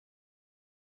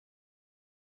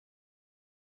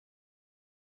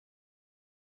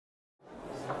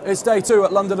It's day 2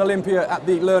 at London Olympia at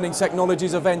the Learning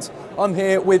Technologies event. I'm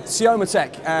here with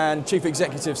Siyona and Chief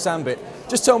Executive Sambit.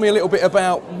 Just tell me a little bit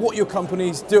about what your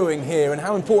company's doing here and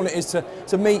how important it is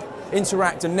to meet,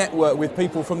 interact and network with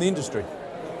people from the industry.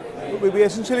 We're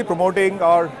essentially promoting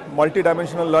our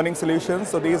multi-dimensional learning solutions.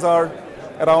 So these are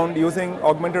around using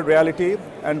augmented reality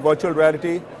and virtual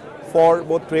reality for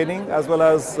both training as well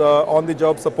as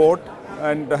on-the-job support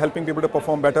and helping people to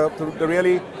perform better. So they're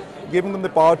really giving them the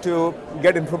power to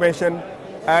get information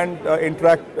and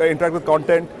interact with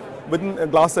content within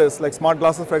glasses, like smart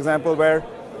glasses, for example, where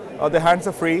the hands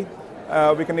are free.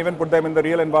 We can even put them in the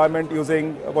real environment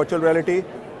using virtual reality,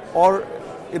 or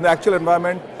in the actual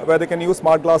environment where they can use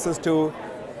smart glasses to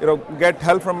get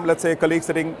help from, let's say, colleagues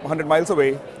sitting 100 miles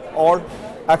away, or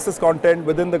access content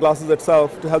within the glasses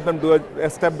itself to help them do a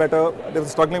step better. If they're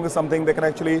struggling with something, they can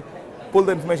actually pull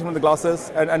the information from the glasses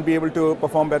and be able to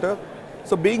perform better.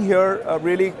 So being here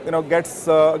really gets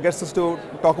us to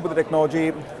talk about the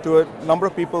technology to a number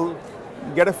of people,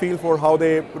 get a feel for how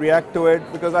they react to it,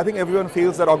 because I think everyone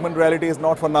feels that augmented reality is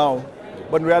not for now,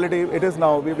 but in reality it is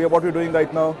now. What we're doing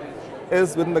right now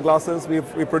is within the glasses. We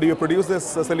produce these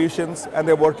solutions and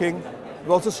they're working.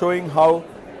 We're also showing how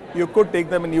you could take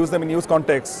them and use them in use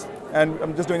contexts. And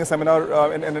I'm just doing a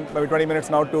seminar in maybe 20 minutes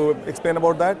now to explain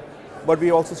about that. But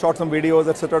we also shot some videos,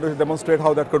 etc., to demonstrate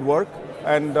how that could work.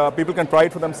 And people can try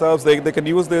it for themselves. They can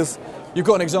use this. You've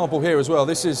got an example here as well.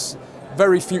 This is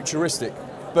very futuristic,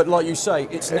 but like you say,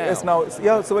 it's now. It's now.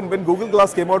 Yeah. So when Google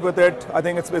Glass came out with it, I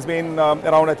think it's been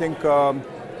around. I think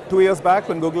 2 years back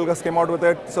when Google Glass came out with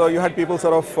it. So you had people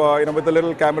sort of with the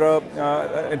little camera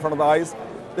in front of the eyes.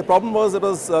 The problem was it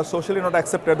was socially not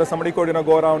accepted that somebody could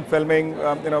go around filming.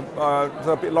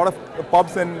 So a lot of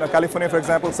pubs in California, for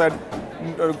example, said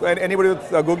anybody with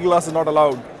Google Glass is not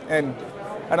allowed in.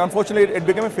 And unfortunately, it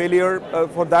became a failure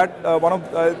for that, one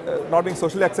of not being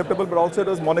socially acceptable, but also it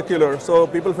was molecular. So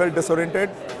people felt disoriented.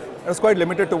 It was quite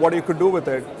limited to what you could do with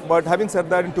it. But having said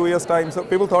that, in 2 years' time, so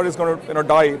people thought it's going to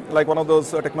die, like one of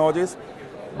those technologies.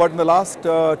 But in the last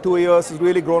 2 years, it's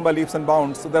really grown by leaps and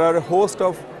bounds. So there are a host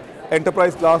of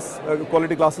enterprise class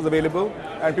quality glasses available,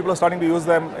 and people are starting to use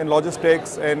them in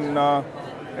logistics, in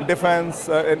defense,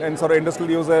 in sort of industrial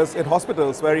users, in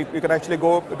hospitals, where you can actually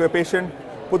go to a patient,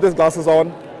 put these glasses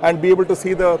on, and be able to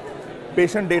see the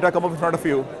patient data come up in front of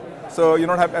you. So you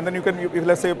don't have, and then you can, if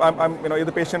let's say you're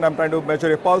the patient, I'm trying to measure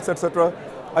your pulse, etc.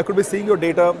 I could be seeing your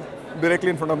data directly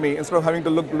in front of me instead of having to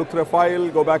look through a file,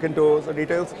 go back into the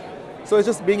details. So it's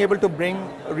just being able to bring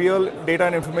real data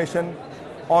and information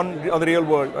on the real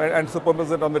world and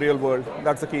superpose it on the real world.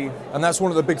 That's the key. And that's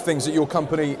one of the big things that your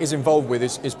company is involved with,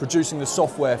 is producing the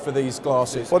software for these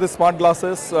glasses. For the smart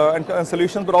glasses and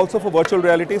solutions, but also for virtual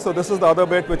reality. So this is the other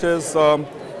bit, which is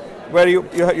where you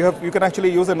can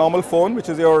actually use a normal phone, which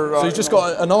is your. So you just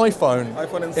got an iPhone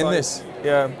inside. in this.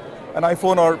 Yeah, an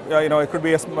iPhone, or it could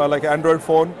be like an Android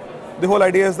phone. The whole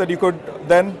idea is that you could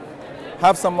then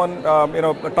have someone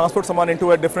transport someone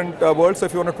into a different world. So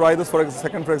if you want to try this for a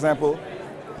second, for example,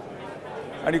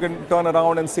 and you can turn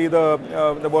around and see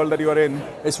the world that you are in.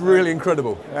 It's really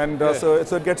incredible. And so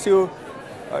it gets you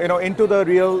into the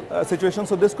real situation.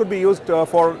 So this could be used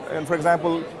for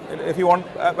example, if you want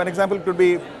an example, it could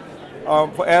be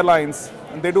for airlines.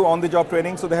 And they do on-the-job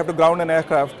training, so they have to ground an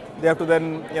aircraft. They have to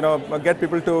then get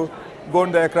people to go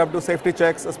in the aircraft, do safety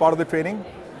checks as part of the training.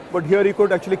 But here you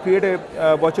could actually create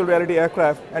a virtual reality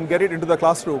aircraft and get it into the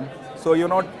classroom. So you're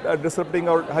not disrupting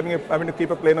or having to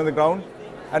keep a plane on the ground,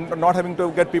 and not having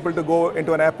to get people to go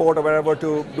into an airport or wherever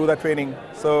to do that training.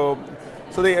 So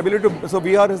the ability to, so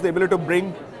VR is the ability to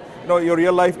bring your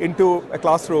real life into a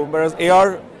classroom, whereas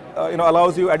AR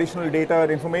allows you additional data and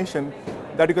information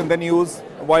that you can then use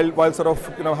while sort of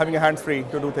having your hands free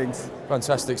to do things.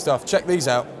 Fantastic stuff. Check these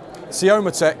out.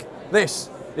 Siyona, this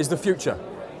is the future.